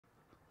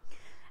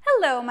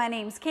Hello, my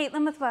name's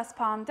Caitlin with West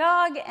Palm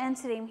Dog, and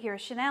today I'm here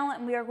with Chanel,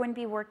 and we are going to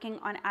be working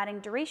on adding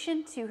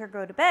duration to her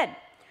go to bed.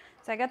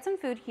 So I got some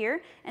food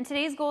here, and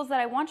today's goal is that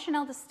I want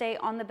Chanel to stay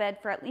on the bed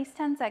for at least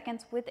 10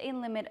 seconds with a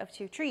limit of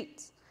 2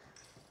 treats.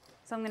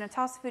 So I'm going to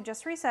toss the food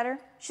just to reset her.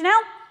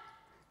 Chanel,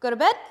 go to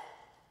bed.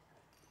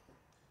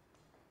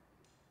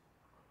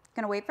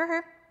 Gonna wait for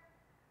her.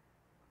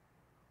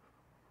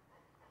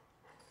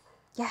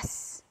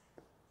 Yes.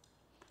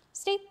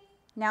 Stay.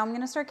 Now I'm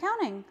going to start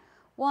counting.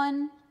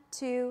 1,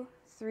 2,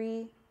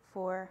 3,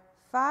 4,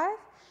 5.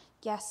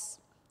 Yes.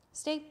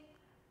 Stay.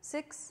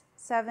 6,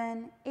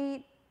 7,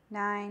 8,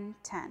 9,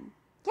 10.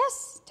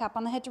 Yes. Tap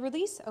on the head to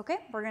release. Okay,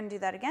 we're going to do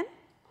that again.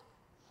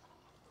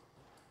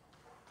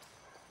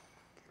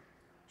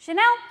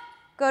 Chanel,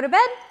 go to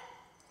bed.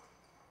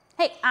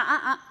 Hey,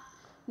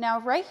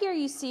 Now right here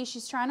you see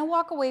she's trying to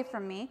walk away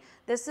from me.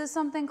 This is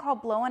something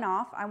called blowing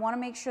off. I want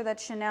to make sure that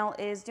Chanel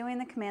is doing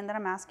the command that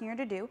I'm asking her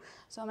to do.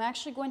 So I'm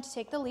actually going to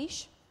take the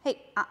leash.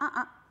 Hey,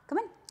 come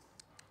in.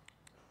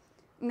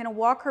 I'm going to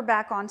walk her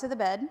back onto the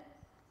bed.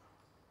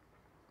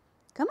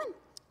 Come in.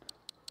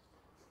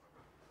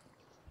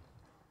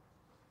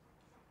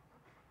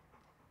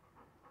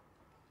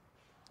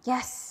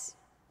 Yes.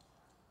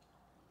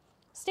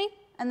 Stay.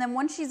 And then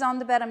once she's on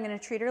the bed, I'm going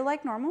to treat her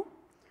like normal.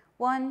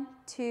 1,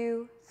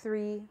 2,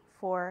 3,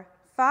 4,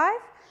 5.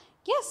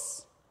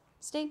 Yes.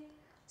 Stay.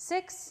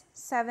 6,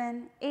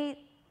 7, 8,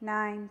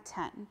 9,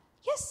 10.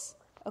 Yes.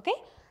 Okay.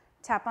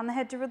 Tap on the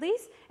head to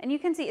release. And you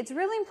can see it's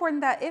really important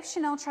that if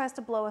Chanel tries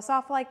to blow us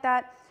off like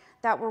that,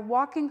 that we're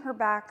walking her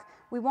back.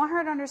 We want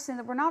her to understand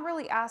that we're not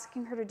really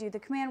asking her to do the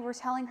command. We're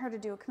telling her to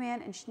do a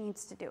command and she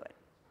needs to do it.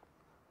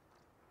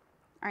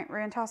 All right, we're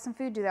going to toss some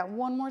food. Do that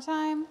one more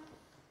time.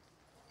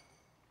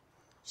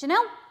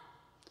 Chanel,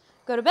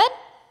 go to bed.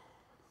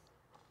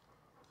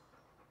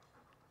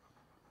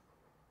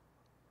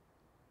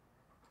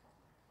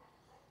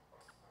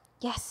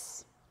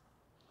 Yes.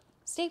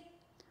 Stay.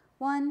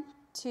 1,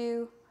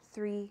 2,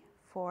 3,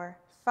 4,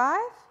 5.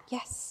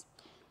 Yes.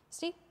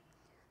 Stay.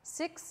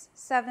 6,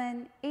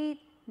 7, 8,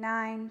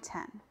 9,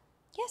 10.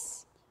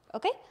 Yes.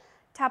 Okay.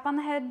 Tap on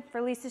the head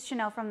releases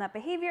Chanel from that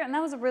behavior, and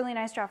that was a really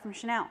nice job from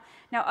Chanel.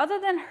 Now,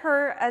 other than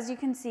her, as you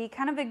can see,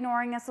 kind of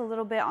ignoring us a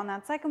little bit on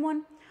that second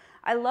one,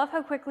 I love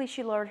how quickly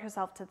she lowered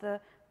herself to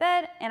the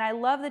bed, and I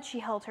love that she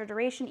held her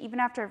duration. Even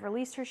after I've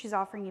released her, she's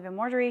offering even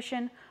more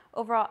duration.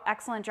 Overall,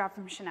 excellent job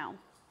from Chanel.